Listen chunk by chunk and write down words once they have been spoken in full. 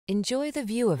Enjoy the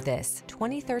view of this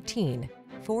 2013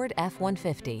 Ford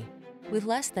F-150. With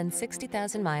less than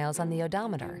 60,000 miles on the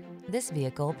odometer, this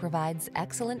vehicle provides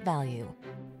excellent value.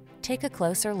 Take a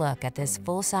closer look at this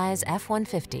full-size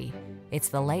F-150. It's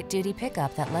the light-duty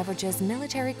pickup that leverages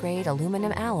military-grade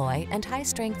aluminum alloy and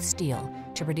high-strength steel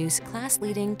to produce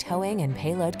class-leading towing and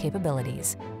payload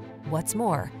capabilities. What's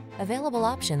more, available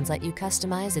options let you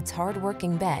customize its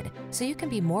hard-working bed so you can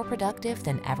be more productive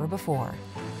than ever before.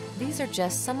 These are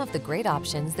just some of the great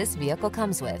options this vehicle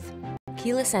comes with: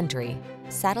 keyless entry,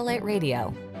 satellite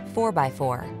radio,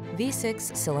 4x4,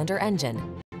 V6 cylinder engine,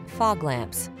 fog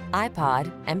lamps, iPod,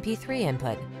 MP3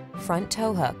 input, front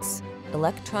tow hooks,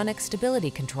 electronic stability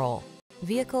control,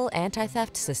 vehicle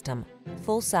anti-theft system,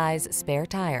 full-size spare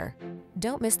tire.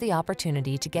 Don't miss the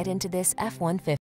opportunity to get into this F-150.